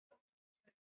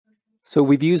So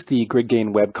we've used the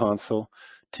GridGain web console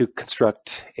to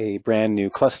construct a brand new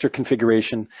cluster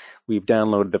configuration. We've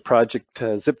downloaded the project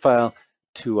zip file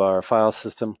to our file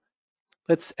system.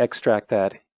 Let's extract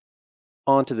that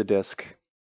onto the disk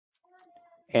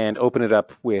and open it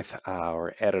up with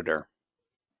our editor.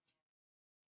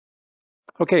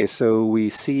 Okay, so we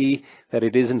see that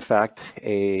it is in fact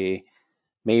a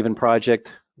Maven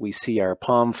project. We see our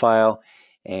POM file,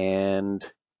 and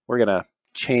we're gonna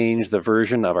change the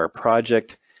version of our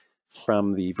project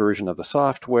from the version of the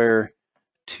software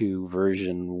to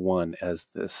version 1 as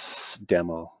this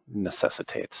demo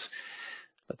necessitates.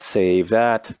 Let's save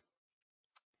that.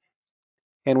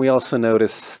 And we also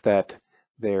notice that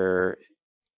there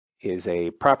is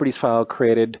a properties file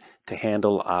created to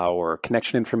handle our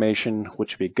connection information,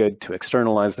 which would be good to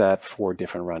externalize that for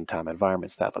different runtime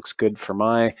environments. That looks good for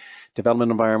my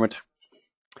development environment.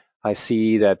 I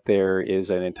see that there is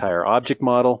an entire object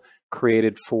model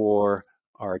created for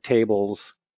our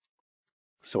tables,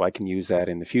 so I can use that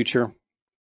in the future.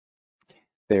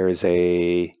 There is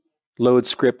a load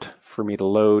script for me to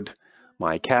load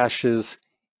my caches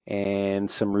and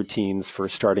some routines for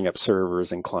starting up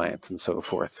servers and clients and so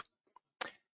forth.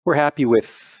 We're happy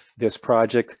with this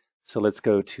project, so let's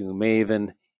go to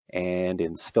Maven and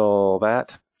install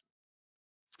that.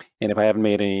 And if I haven't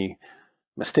made any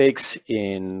mistakes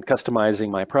in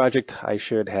customizing my project, I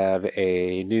should have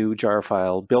a new jar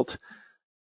file built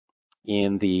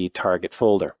in the target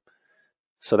folder.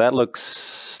 So that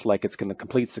looks like it's going to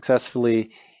complete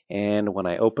successfully. And when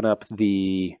I open up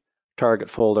the target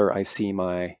folder, I see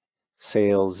my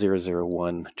sales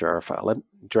 001 jar file. Let me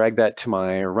drag that to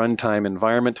my runtime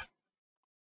environment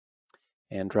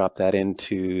and drop that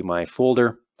into my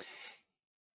folder.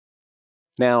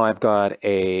 Now I've got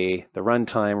the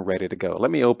runtime ready to go. Let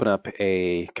me open up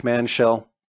a command shell.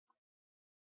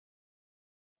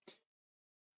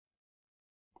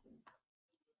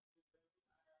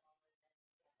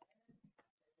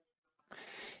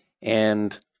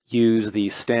 And use the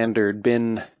standard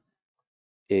bin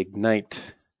ignite.sh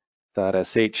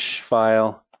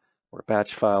file or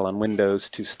batch file on Windows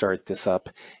to start this up.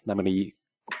 And I'm going to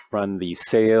run the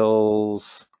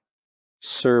sales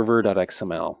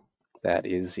server.xml that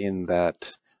is in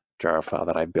that jar file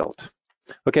that I built.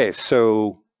 Okay,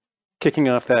 so kicking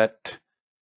off that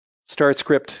start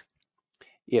script,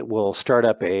 it will start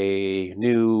up a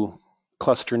new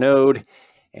cluster node.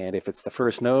 And if it's the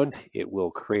first node, it will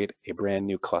create a brand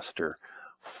new cluster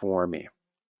for me.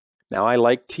 Now I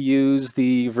like to use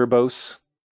the verbose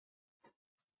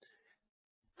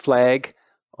flag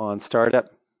on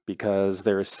startup because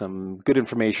there's some good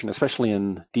information, especially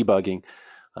in debugging,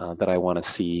 that I want to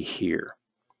see here.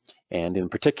 And in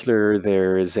particular,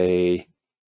 there is a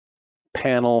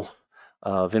panel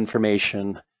of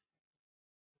information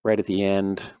right at the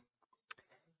end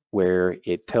where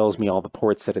it tells me all the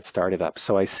ports that it started up.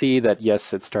 So I see that,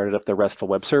 yes, it started up the RESTful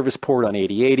Web Service port on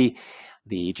 8080,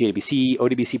 the JDBC,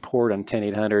 ODBC port on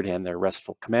 10800, and their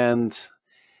RESTful commands,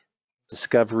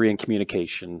 discovery and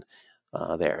communication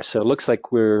there. So it looks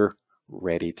like we're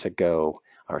ready to go.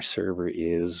 Our server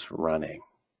is running.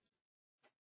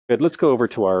 Good, let's go over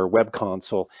to our web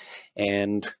console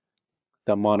and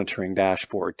the monitoring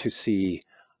dashboard to see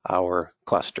our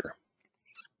cluster.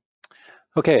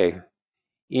 Okay.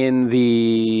 In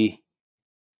the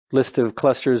list of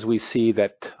clusters, we see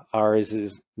that ours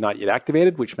is not yet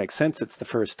activated, which makes sense. It's the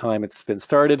first time it's been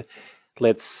started.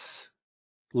 Let's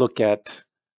look at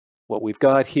what we've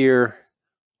got here.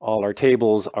 All our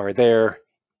tables are there,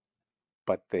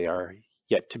 but they are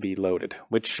yet to be loaded,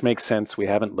 which makes sense. We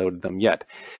haven't loaded them yet.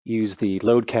 Use the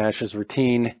load caches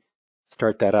routine,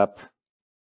 start that up,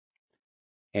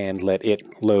 and let it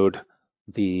load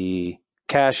the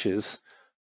caches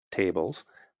tables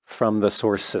from the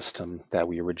source system that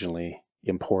we originally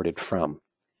imported from.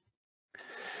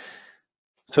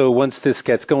 So once this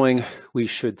gets going, we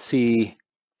should see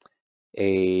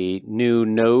a new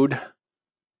node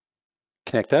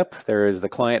connect up. There is the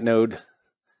client node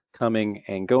coming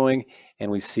and going,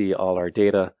 and we see all our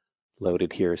data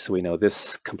loaded here. So we know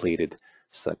this completed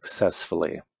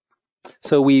successfully.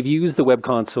 So we've used the web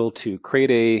console to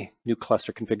create a new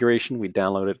cluster configuration. We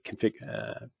downloaded,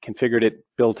 configured it,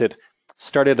 built it,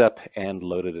 started up, and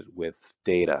loaded it with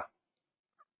data.